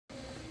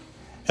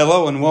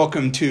Hello and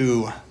welcome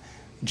to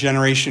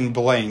Generation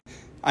Blank.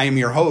 I am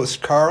your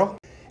host, Carl,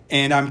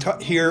 and I'm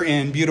here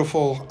in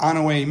beautiful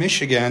Onaway,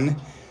 Michigan,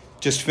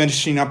 just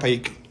finishing up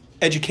a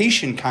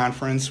education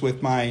conference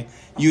with my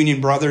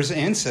union brothers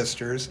and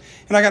sisters,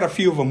 and I got a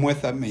few of them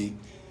with me.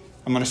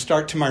 I'm going to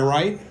start to my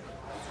right.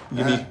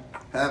 Hi,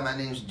 my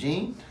name's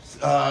Gene,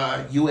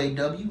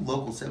 UAW,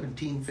 Local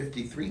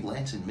 1753,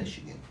 Lansing,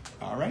 Michigan.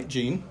 All right,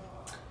 Gene.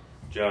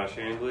 Josh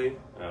Handley,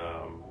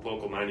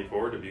 Local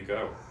 94, Dubuque,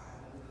 Iowa.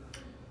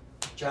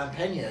 John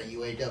Pena,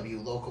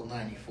 UAW Local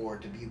 94,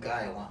 Dubuque,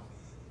 Iowa.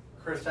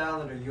 Chris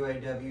Allender,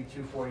 UAW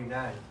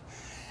 249.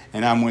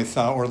 And I'm with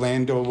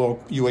Orlando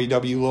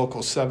UAW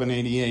Local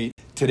 788.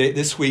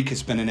 This week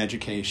has been an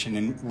education,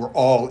 and we're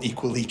all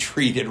equally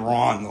treated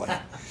wrongly.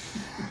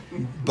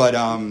 But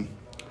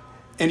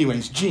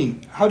anyways,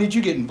 Gene, how did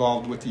you get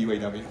involved with the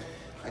UAW?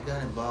 I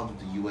got involved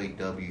with the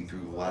UAW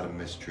through a lot of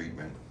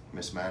mistreatment,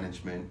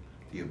 mismanagement,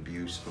 the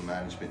abuse from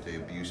management, the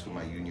abuse from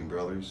my union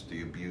brothers,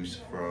 the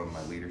abuse from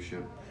my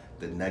leadership,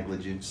 the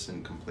negligence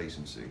and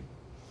complacency.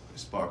 It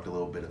sparked a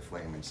little bit of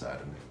flame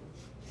inside of me.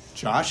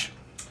 Josh?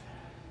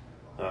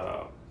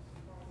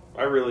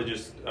 I really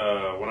just,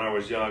 when I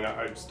was young,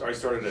 I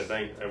started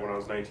when I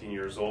was 19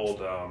 years old.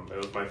 It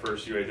was my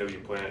first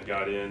UAW plant,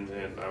 got in,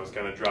 and I was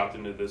kind of dropped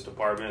into this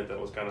department that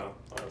was kind of,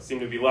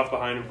 seemed to be left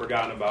behind and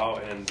forgotten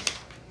about, and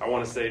I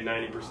want to say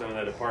 90% of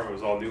that department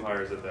was all new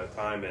hires at that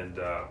time, and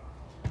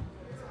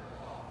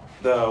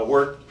the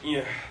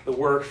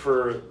work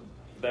for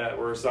that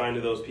were assigned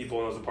to those people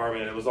in those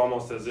department, it was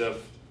almost as if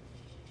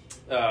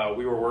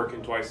we were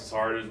working twice as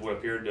hard as what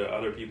appeared to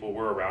other people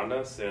were around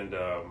us, and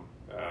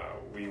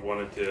we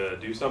wanted to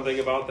do something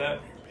about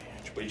that.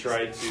 We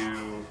tried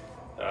to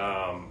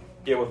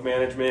get with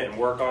management and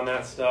work on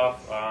that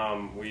stuff.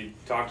 We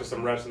talked to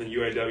some reps in the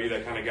UAW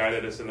that kind of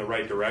guided us in the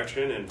right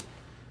direction, and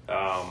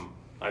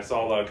I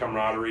saw the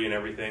camaraderie and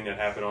everything that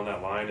happened on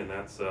that line, and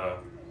that's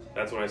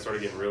when I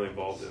started getting really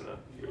involved in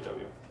the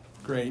UAW.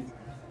 Great.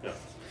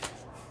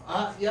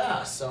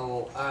 Yeah.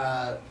 So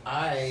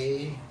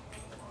I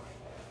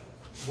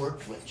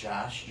worked with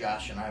Josh.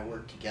 Josh and I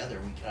worked together.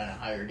 We kind of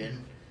hired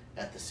in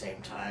at the same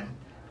time.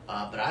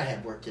 But I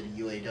had worked at a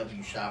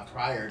UAW shop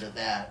prior to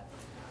that.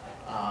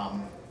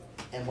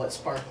 And what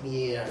sparked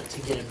me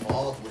to get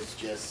involved was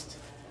just,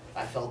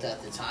 I felt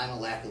at the time a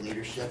lack of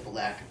leadership, a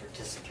lack of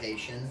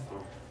participation.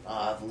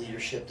 The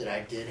leadership that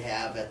I did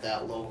have at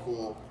that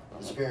local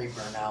was very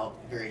burnt out,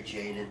 very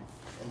jaded,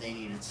 and they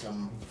needed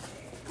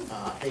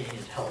they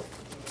needed help.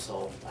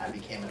 So I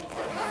became a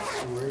departmental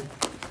steward.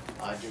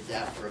 I did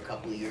that for a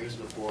couple of years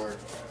before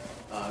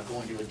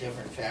going to a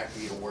different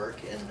factory to work,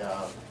 and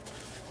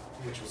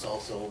which was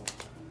also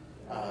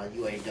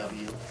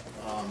UAW.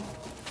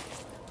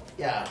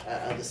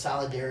 The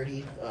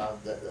solidarity,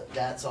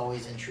 that's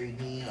always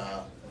intrigued me.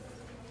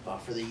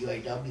 For the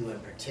UAW in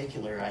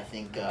particular, I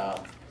think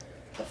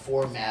the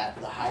format,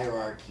 the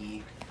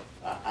hierarchy,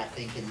 I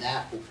think in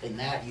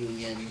that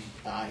union,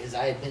 as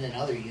I had been in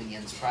other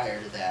unions prior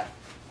to that,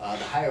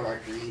 the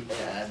hierarchy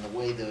and the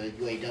way the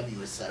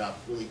UAW is set up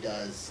really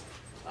does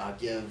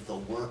give the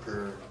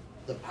worker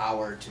the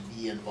power to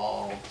be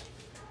involved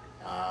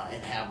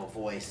and have a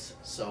voice.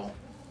 So,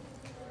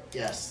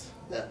 yes,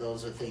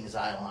 those are things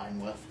I align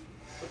with.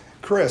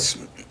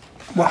 Chris,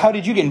 well, how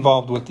did you get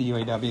involved with the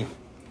UAW?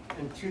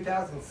 In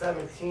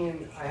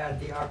 2017, I had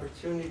the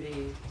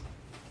opportunity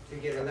to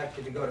get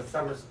elected to go to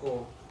summer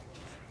school.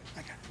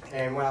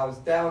 And when I was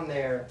down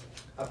there,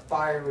 a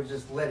fire was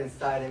just lit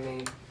inside of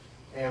me.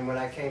 And when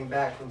I came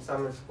back from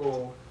summer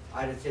school,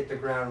 I just hit the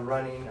ground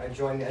running. I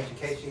joined the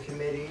education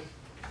committee.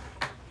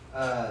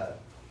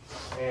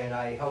 And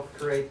I helped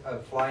create a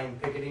flying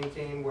picketing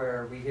team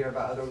where we hear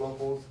about other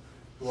locals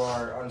who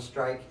are on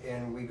strike,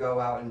 and we go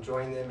out and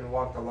join them and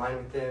walk the line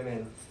with them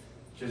and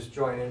just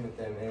join in with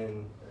them.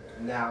 And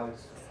now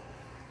it's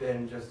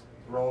been just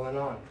rolling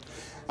on.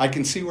 I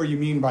can see where you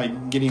mean by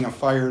getting a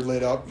fire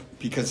lit up,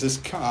 because this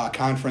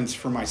conference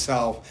for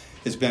myself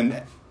has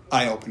been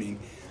eye-opening.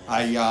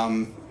 I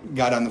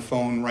got on the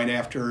phone right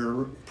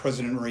after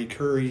President Ray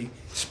Curry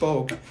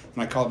spoke, and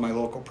I called my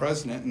local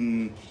president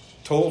and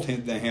told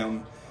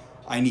him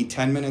I need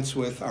 10 minutes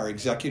with our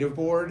executive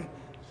board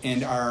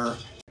and our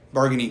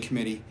bargaining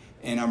committee,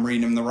 and I'm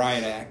reading them the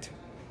Riot Act.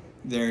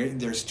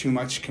 There's too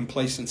much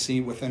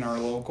complacency within our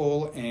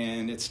local,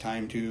 and it's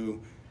time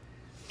to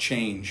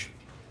change.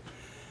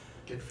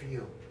 Good for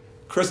you.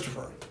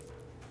 Christopher,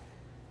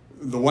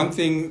 the one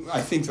thing,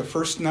 I think the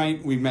first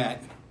night we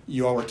met,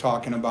 you all were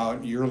talking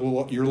about your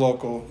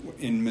local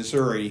in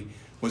Missouri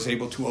was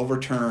able to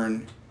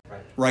overturn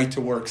right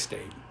to work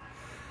state.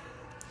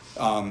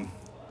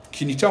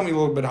 Can you tell me a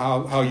little bit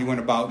how you went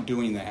about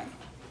doing that?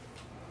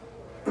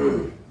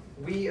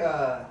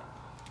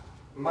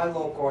 My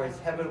local is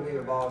heavily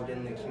involved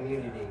in the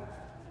community,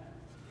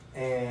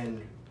 and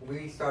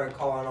we started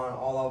calling on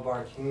all of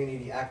our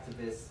community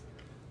activists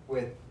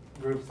with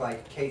groups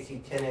like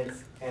KC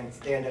Tenants and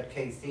Stand Up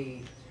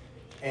KC,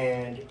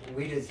 and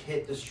we just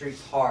hit the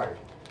streets hard.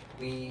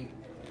 We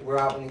were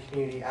out in the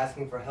community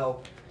asking for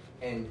help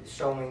and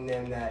showing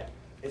them that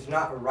It's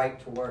not a right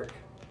to work.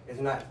 It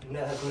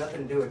has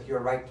nothing to do with your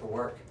right to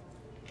work.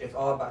 It's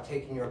all about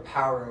taking your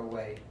power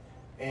away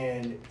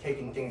and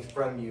taking things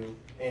from you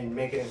and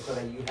making it so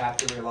that you have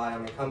to rely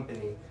on the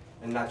company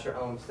and not your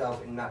own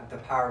self and not the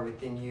power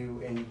within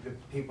you and the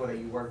people that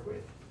you work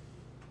with.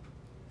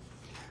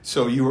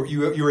 So you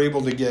were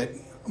able to get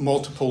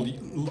multiple,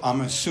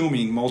 I'm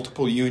assuming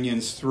multiple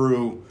unions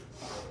through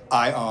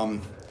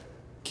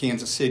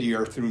Kansas City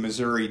or through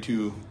Missouri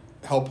to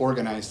help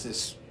organize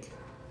this.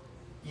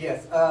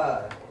 Yes,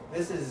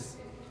 this is,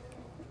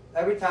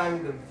 every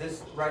time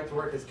this right to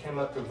work has come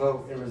up to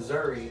vote in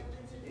Missouri,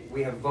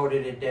 we have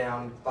voted it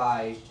down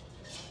by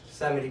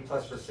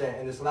 70+%.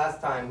 And this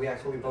last time we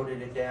actually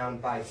voted it down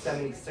by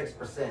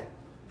 76%.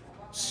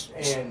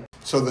 And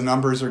so the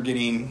numbers are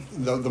getting,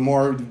 the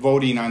more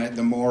voting on it,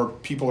 the more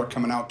people are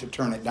coming out to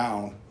turn it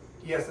down.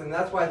 yes, and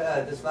that's why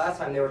this last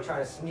time they were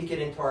trying to sneak it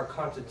into our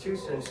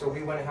Constitution so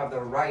we wouldn't have the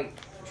right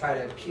to try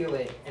to appeal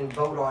it and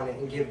vote on it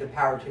and give the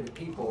power to the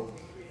people.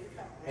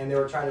 And they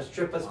were trying to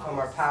strip us from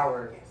our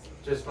power,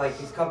 just like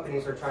these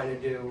companies are trying to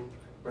do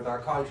with our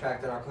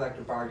contract and our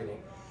collective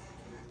bargaining.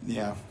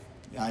 Yeah.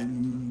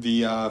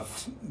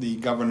 The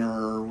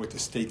governor with the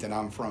state that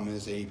I'm from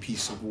is a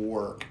piece of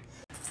work.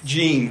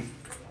 Gene,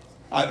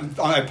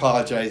 I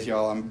apologize,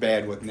 y'all. I'm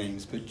bad with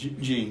names, but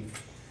Gene,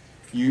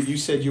 you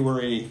said you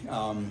were a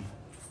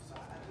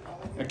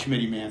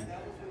committee man.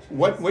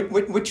 What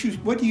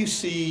do you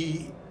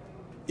see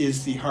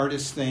is the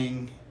hardest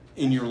thing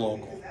in your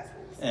local,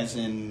 as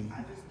in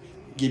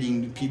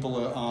getting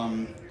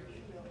people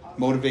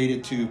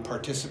motivated to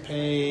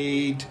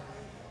participate?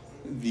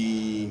 What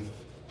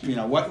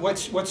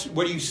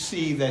do you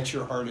see that's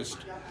your hardest?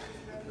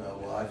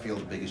 Well, I feel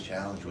the biggest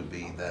challenge would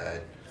be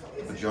that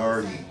the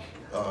majority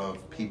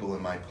of people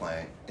in my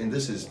plant, and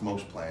this is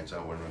most plants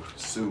I would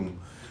assume,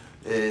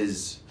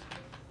 is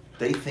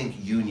they think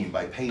union,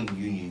 by paying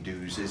union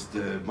dues, is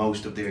the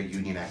most of their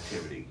union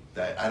activity.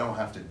 That I don't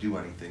have to do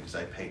anything because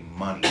I pay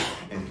money.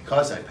 And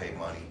because I pay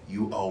money,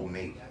 you owe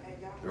me,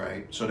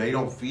 right? So they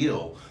don't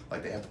feel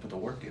like they have to put the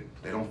work in.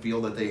 They don't feel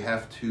that they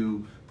have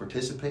to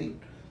participate.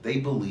 They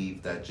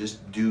believe that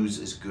just dues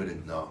is good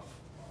enough.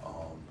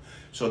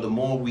 So the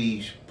more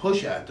we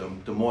push at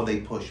them, the more they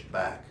push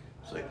back.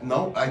 It's like,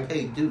 no, I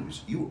pay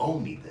dues. You owe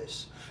me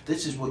this.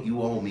 This is what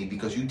you owe me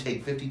because you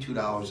take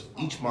 $52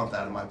 each month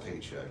out of my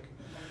paycheck.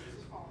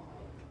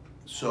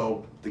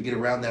 So to get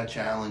around that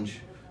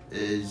challenge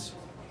is,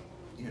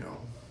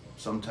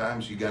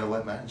 sometimes you got to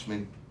let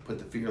management put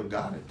the fear of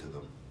God into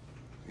them.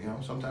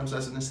 Sometimes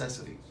that's a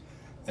necessity.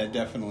 That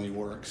definitely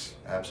works.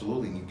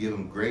 Absolutely, and you give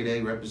them grade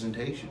A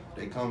representation.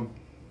 They come.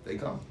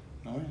 Oh,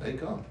 yeah. They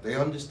come. They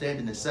understand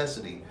the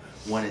necessity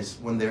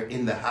when they're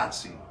in the hot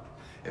seat.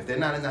 If they're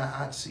not in the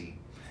hot seat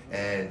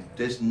and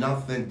there's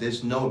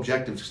no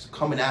objectives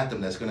coming at them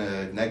that's going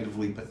to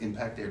negatively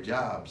impact their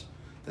jobs,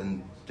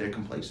 then they're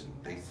complacent.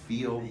 They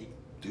feel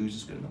dues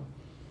is good enough.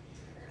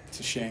 It's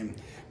a shame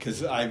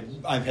because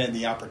I've had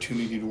the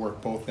opportunity to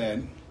work both at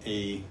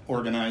a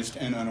organized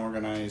and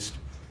unorganized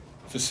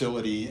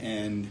facility,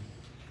 and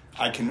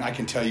I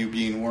can tell you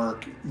being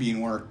worked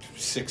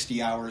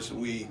 60 hours a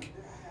week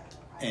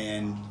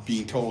and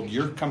being told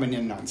you're coming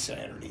in on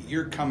Saturday,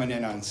 you're coming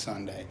in on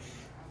Sunday.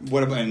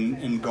 What about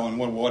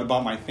what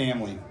about my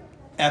family?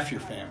 F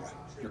your family.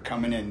 You're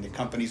coming in. The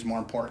company's more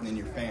important than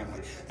your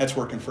family. That's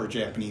working for a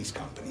Japanese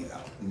company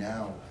though.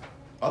 Now,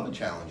 other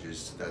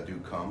challenges that do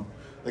come,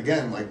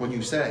 again, like when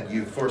you said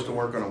you're forced to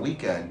work on a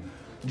weekend,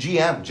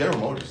 GM, General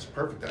Motors, is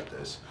perfect at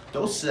this.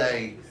 They'll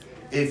say,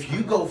 if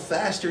you go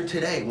faster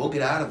today, we'll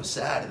get out of a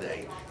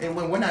Saturday. And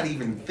when we're not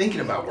even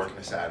thinking about working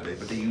a Saturday,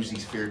 but they use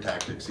these fear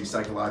tactics, these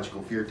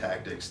psychological fear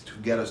tactics to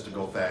get us to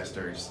go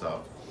faster and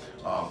stuff.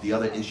 The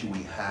other issue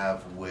we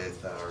have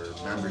with our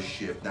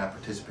membership not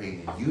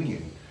participating in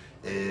union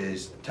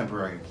is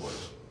temporary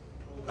employees.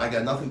 I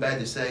got nothing bad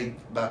to say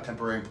about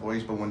temporary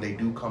employees, but when they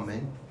do come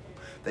in,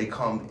 they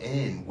come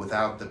in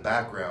without the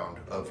background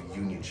of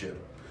unionship.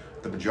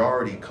 The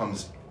majority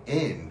comes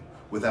in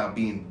without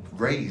being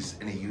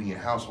raised in a union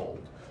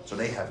household. So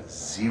they have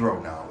zero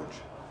knowledge,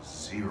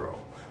 zero.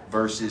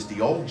 Versus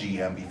the old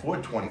GM before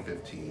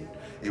 2015,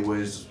 it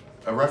was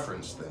a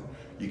reference thing.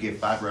 You get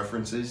 5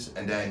 references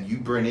and then you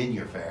bring in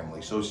your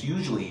family. So it's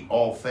usually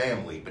all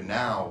family, but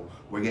now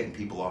we're getting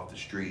people off the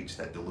streets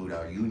that dilute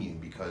our union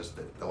because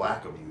the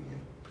lack of union.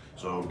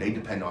 So they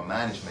depend on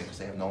management because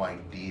they have no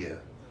idea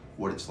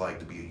what it's like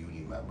to be a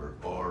union member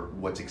or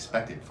what's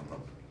expected from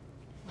them.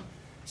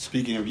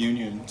 Speaking of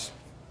unions,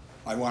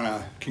 I want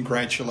to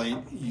congratulate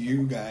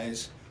you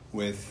guys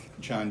with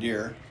John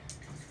Deere.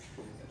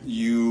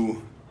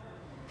 You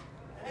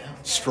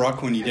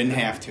struck when you didn't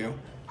have to,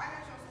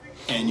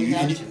 and you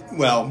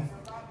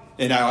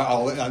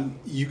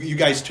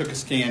guys took a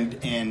stand,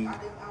 and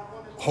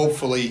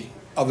hopefully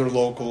other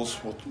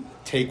locals will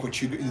take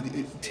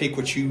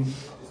the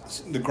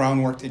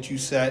groundwork that you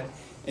set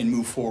and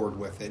move forward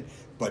with it.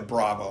 But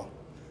bravo,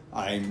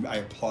 I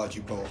applaud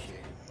you both,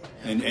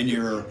 and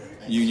your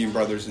union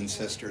brothers and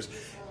sisters.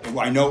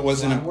 I know it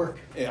wasn't. A lot of work.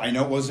 I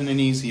know it wasn't an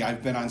easy.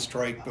 I've been on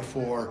strike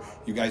before.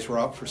 You guys were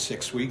out for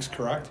 6 weeks,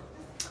 correct?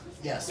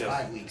 Yes, Yes.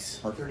 5 weeks,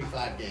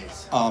 35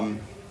 days.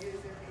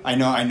 I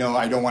know.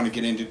 I don't want to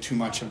get into too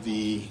much of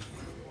the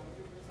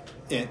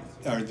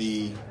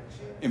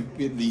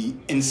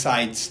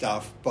inside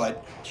stuff,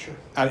 but Sure.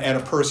 at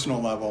a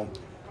personal level,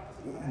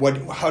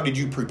 how did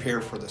you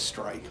prepare for the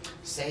strike?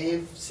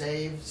 Save.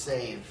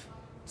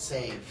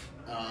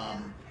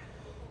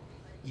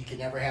 You can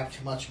never have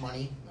too much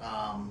money.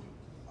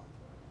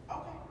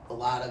 A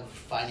lot of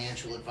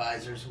financial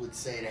advisors would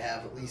say to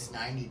have at least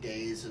 90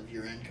 days of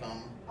your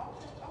income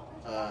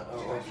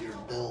or of your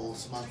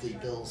bills, monthly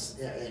bills,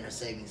 in a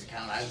savings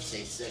account. I would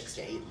say 6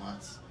 to 8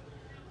 months.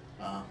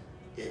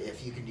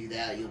 If you can do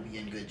that, you'll be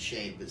in good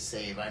shape. But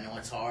save. I know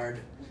it's hard,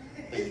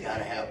 but you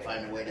gotta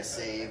find a way to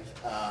save.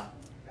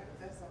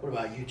 What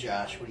about you,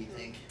 Josh? What do you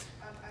think?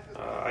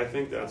 I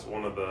think that's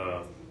one of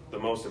the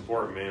most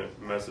important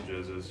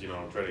messages is,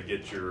 try to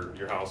get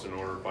your house in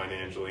order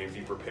financially and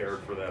be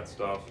prepared for that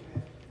stuff.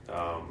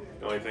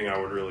 The only thing I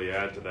would really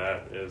add to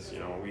that is,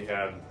 we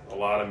had a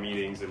lot of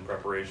meetings in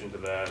preparation to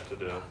that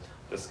to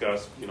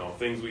discuss,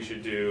 things we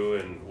should do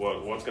and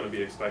what's going to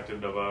be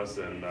expected of us.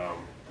 And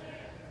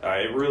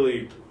it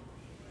really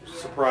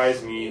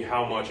surprised me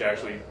how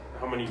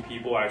many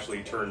people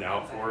actually turned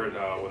out for it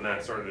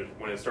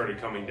when it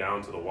started coming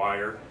down to the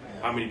wire.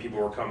 How many people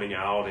were coming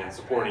out and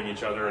supporting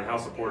each other, and how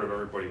supportive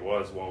everybody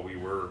was while we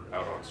were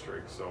out on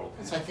strike. So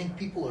I think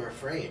people are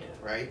afraid,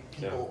 right?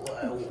 People,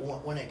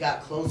 when it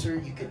got closer,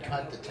 you could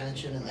cut the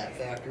tension in that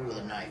factory with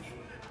a knife.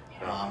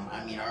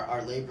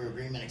 Our labor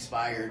agreement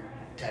expired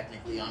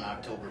technically on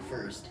October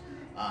 1st,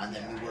 and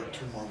then we worked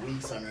 2 more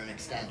weeks under an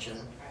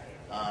extension,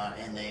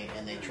 and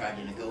they tried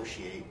to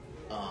negotiate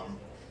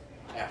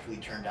after we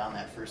turned down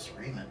that first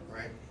agreement,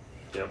 right?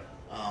 Yep.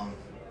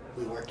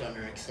 We worked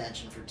under an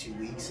extension for 2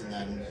 weeks, and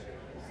then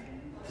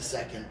the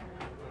second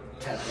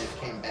tentative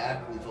came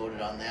back. We voted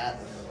on that,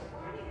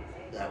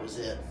 and that was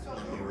it. And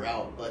then we were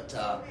out. But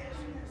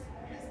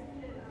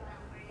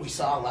we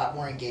saw a lot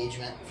more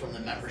engagement from the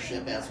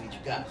membership as we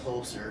got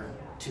closer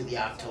to the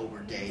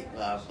October date.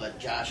 But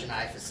Josh and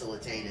I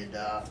facilitated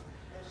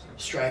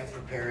strike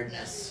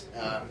preparedness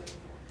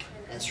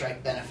and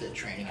strike benefit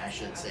training, I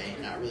should say.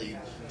 Not really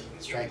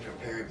strike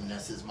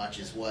preparedness as much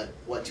as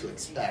what to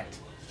expect.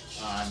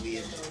 We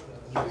had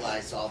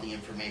utilized all the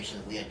information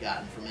that we had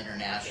gotten from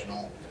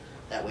International.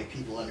 That way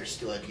people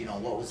understood,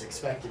 what was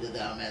expected of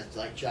them, as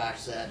like Josh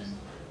said, and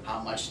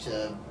how much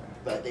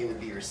but they would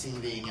be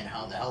receiving, and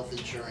how the health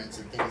insurance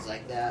and things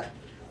like that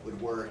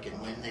would work, and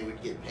when they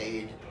would get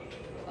paid,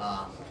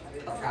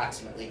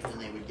 approximately when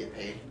they would get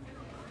paid.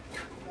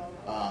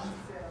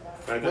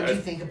 What do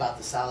you think about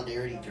the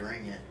solidarity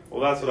during it?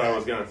 Well, that's what I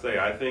was going to say.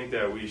 I think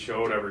that we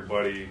showed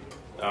everybody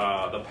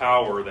the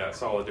power that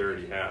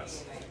solidarity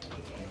has.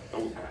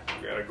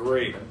 We had a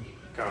great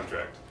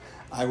contract.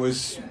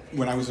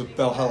 When I was with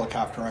Bell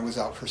Helicopter, I was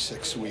out for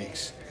 6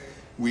 weeks.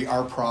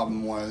 Our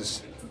problem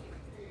was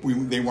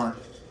they weren't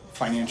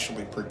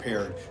financially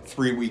prepared.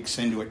 3 weeks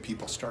into it,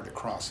 people started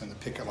crossing the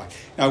picket line.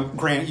 Now,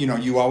 Grant,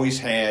 you always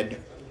had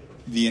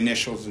the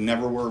initials,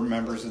 never were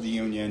members of the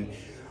union.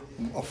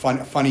 A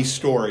funny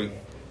story.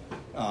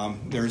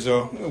 There's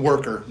a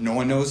worker. No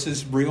one knows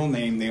his real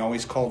name. They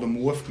always called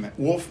him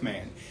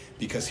Wolfman,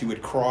 because he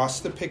would cross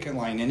the picket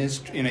line in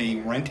a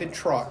rented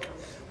truck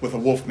with a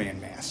Wolfman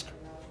mask,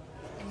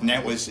 and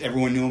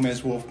everyone knew him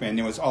as Wolfman.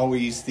 There was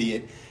always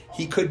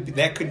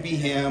that could be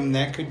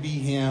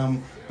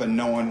him, but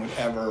no one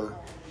ever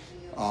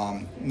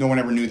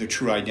knew the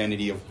true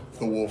identity of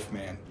the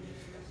Wolfman.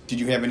 Did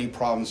you have any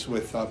problems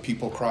with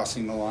people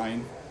crossing the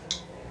line?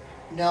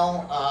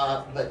 No,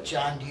 but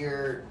John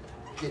Deere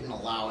didn't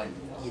allow it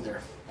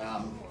either.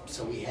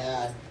 So we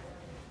had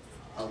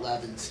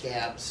 11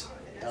 scabs,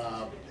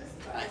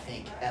 I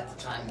think, at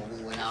the time when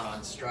we went out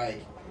on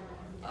strike.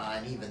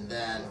 And even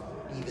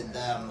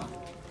them,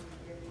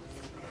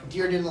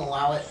 Deere didn't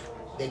allow it.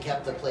 They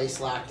kept the place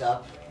locked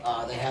up.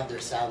 They have their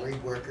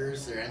salaried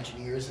workers, their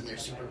engineers, and their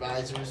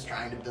supervisors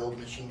trying to build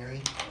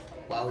machinery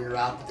while we were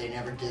out, but they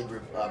never did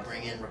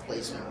bring in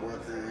replacement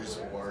workers,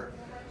 or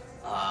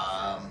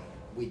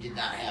we did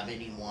not have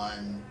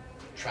anyone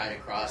try to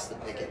cross the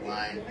picket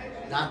line.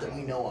 Not that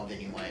we know of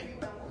anyway.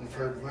 We've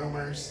heard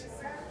rumors,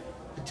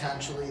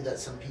 potentially, that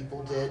some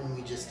people did, and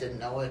we just didn't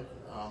know it.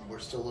 We're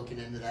still looking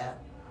into that.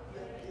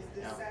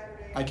 Yeah.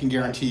 I can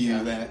guarantee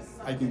you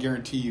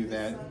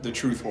that the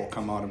truth will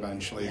come out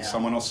eventually. Yeah.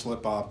 Someone will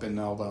slip up and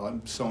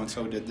they'll so and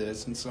so did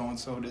this and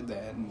so did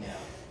that. And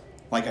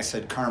like I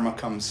said, karma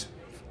comes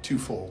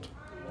twofold.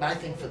 But I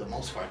think for the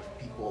most part,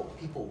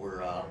 people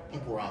were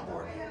on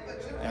board.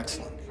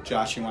 Excellent.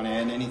 Josh, you want to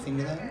add anything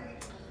to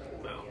that?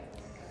 No.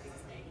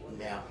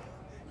 Yeah.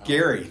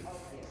 Gary,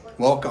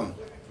 welcome.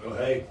 Oh,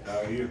 hey, how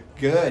are you?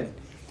 Good.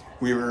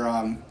 We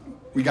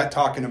got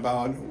talking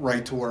about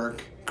right to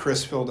work.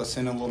 Chris filled us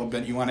in a little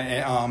bit. You want to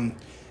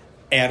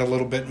add a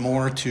little bit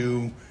more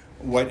to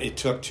what it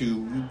took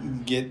to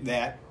get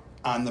that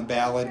on the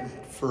ballot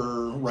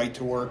for right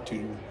to work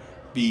to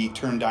be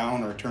turned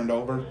down or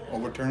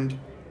overturned?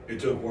 It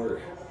took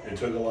work. It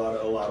took a lot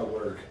of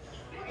work.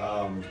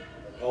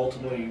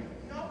 Ultimately,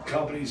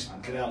 companies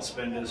can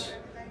outspend us,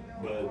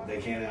 but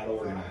they can't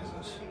out-organize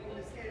us.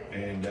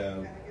 And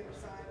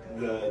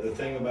the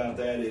thing about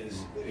that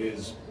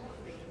is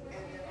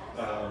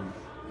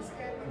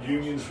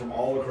unions from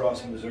all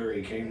across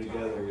Missouri came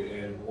together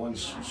in one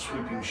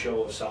sweeping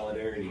show of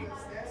solidarity,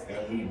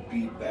 and we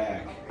beat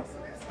back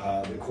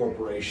the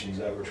corporations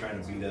that were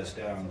trying to beat us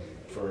down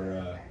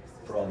for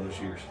all those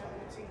years.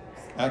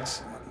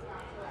 Excellent.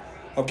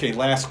 Okay,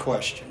 last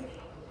question.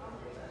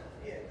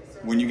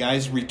 When you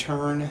guys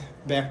return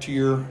back to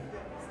your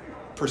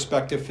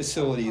prospective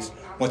facilities,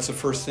 what's the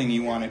first thing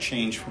you want to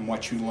change from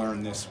what you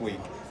learned this week?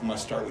 I'm going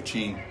to start with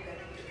Gene.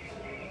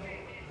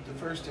 The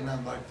first thing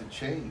I'd like to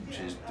change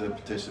is the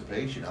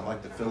participation. I'd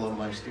like to fill in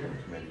my steering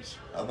committees.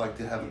 I'd like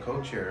to have a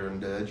co-chair in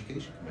the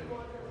education committee.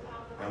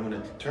 I'm going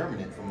to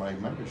determine it from my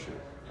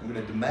membership. I'm going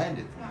to demand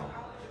it from them.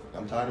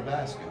 I'm tired of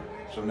asking.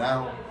 So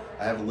now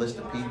I have a list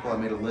of people. I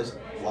made a list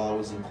while I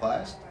was in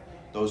class.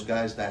 Those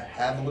guys that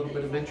have a little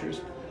bit of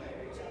interest,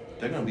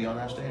 they're going to be on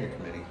our standing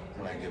committee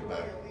when I get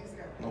back.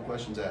 No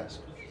questions asked.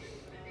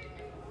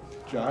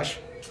 Josh?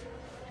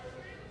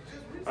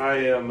 I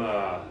am,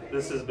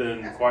 this has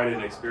been quite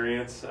an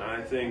experience.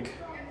 I think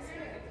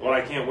what I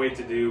can't wait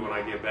to do when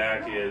I get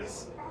back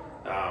is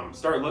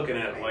start looking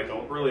at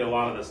really a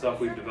lot of the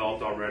stuff we've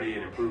developed already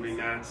and improving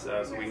that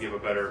so we can give a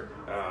better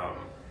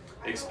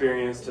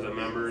experience to the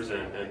members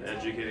and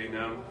educating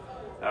them.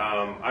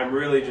 I'm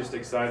really just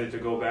excited to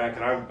go back,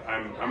 and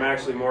I'm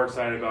actually more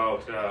excited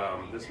about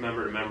this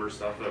member-to-member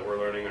stuff that we're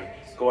learning and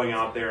going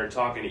out there and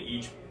talking to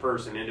each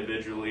person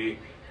individually.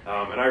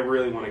 And I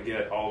really want to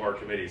get all of our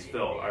committees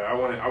filled. I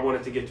want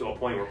it to get to a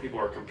point where people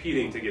are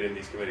competing to get in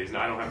these committees, and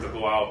I don't have to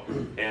go out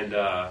and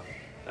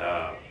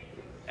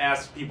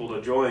ask people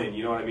to join.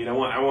 You know what I mean?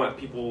 I want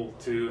people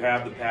to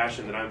have the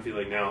passion that I'm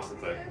feeling now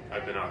since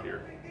I've been out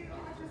here.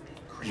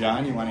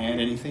 John, you want to add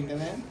anything to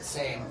that?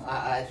 Same.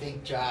 I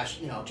think Josh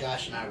and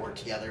I work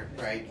together,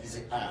 right?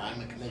 I'm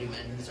a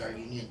committeeman. He's our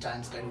union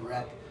time study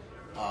rep.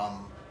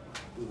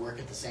 We work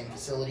at the same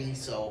facility,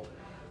 so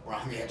we're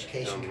on the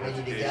education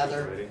committee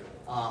together.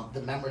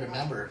 The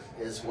member-to-member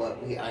is what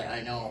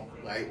I know,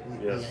 right?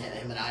 Yes.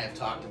 Him and I have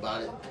talked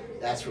about it.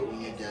 That's what we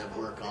need to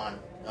work on.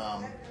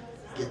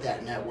 Get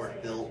that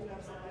network built.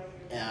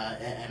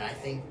 And I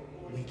think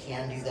we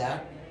can do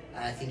that.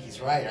 And I think he's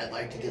right. I'd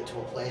like to get to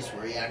a place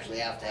where you actually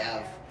have to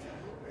have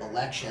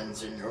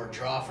elections or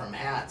draw from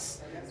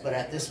hats. But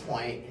at this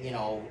point,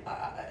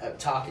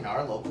 talking to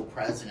our local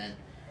president,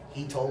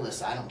 he told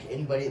us,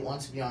 anybody that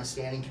wants to be on a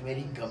standing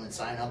committee can come and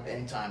sign up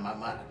anytime.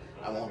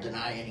 I won't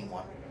deny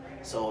anyone.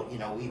 So,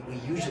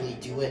 we usually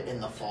do it in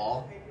the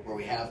fall where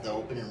we have the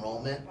open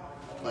enrollment.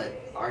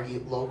 But our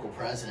local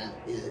president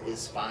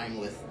is fine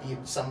with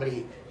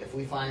somebody. If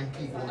we find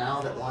people now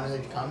that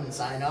wanted to come and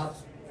sign up,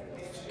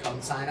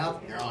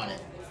 you're on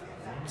it.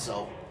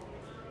 So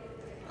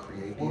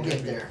we'll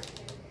get there.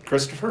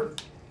 Christopher?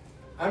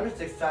 I'm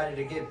just excited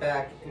to get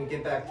back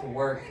to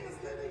work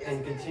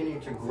and continue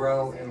to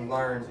grow and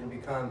learn and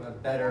become a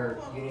better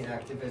union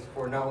activist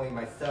for not only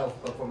myself,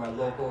 but for my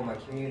local, my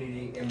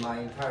community, and my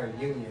entire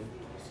union.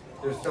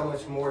 There's so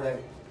much more that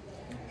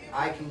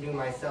I can do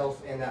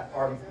myself and that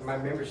my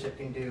membership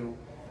can do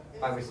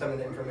with some of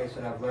the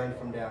information I've learned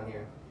from down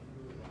here.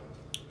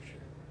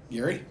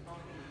 Gary?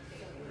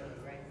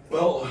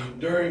 Well,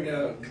 during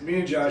me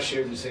and Josh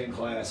shared the same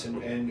class,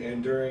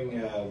 and during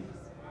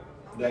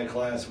that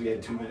class we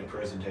had 2-minute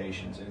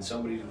presentations, and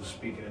somebody was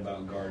speaking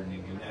about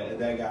gardening, and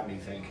that got me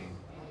thinking.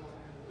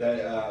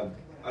 That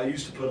I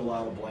used to put a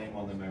lot of blame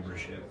on the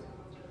membership,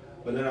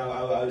 but then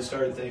I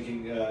started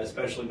thinking,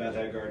 especially about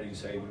that gardening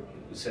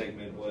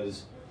segment,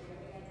 was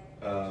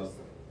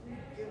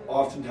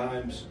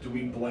oftentimes do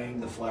we blame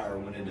the flower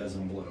when it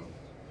doesn't bloom?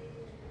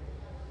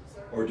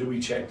 Or do we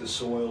check the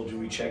soil? Do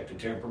we check the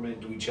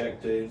temperament? Do we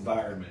check the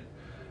environment?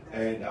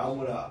 And I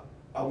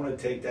want to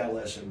take that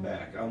lesson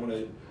back.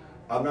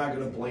 I'm not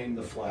gonna blame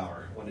the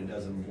flower when it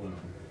doesn't bloom.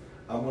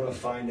 I'm gonna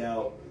find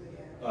out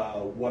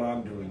what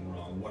I'm doing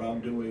wrong, what I'm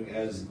doing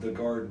as the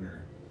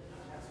gardener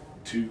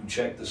to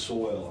check the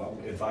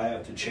soil. If I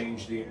have to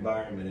change the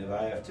environment, if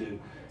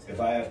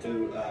I have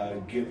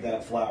to give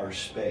that flower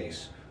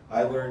space.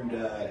 I learned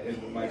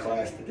in my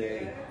class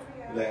today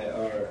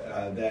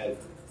that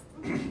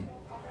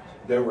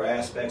there were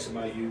aspects of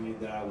my union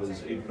that I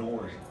was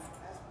ignoring,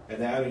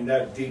 and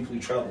that deeply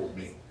troubled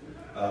me.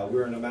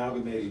 We're an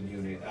amalgamated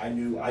unit. I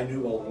knew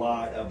a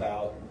lot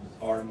about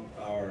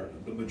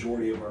the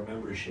majority of our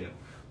membership,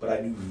 but I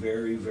knew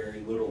very,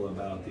 very little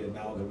about the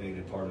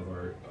amalgamated part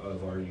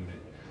of our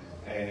unit,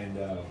 and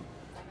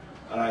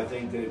I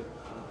think that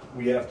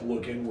we have to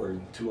look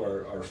inward to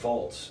our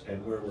faults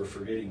and where we're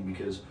forgetting,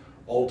 because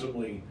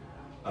ultimately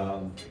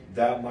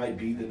that might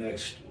be the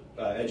next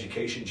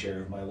education chair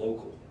of my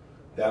local.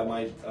 That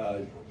might,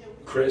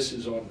 Chris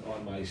is on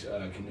my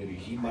committee.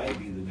 He might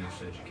be the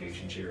next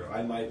education chair.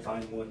 I might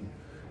find one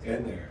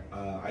in there.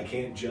 I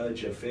can't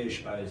judge a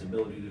fish by its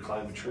ability to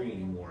climb a tree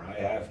anymore. I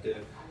have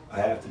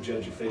to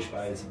judge a fish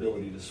by its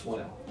ability to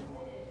swim.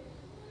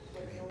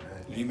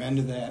 Amen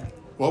to that.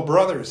 Well,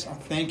 brothers,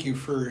 thank you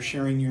for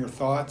sharing your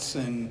thoughts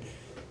and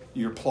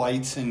your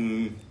plights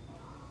and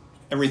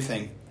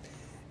everything.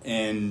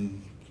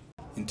 And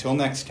until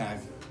next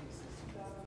time.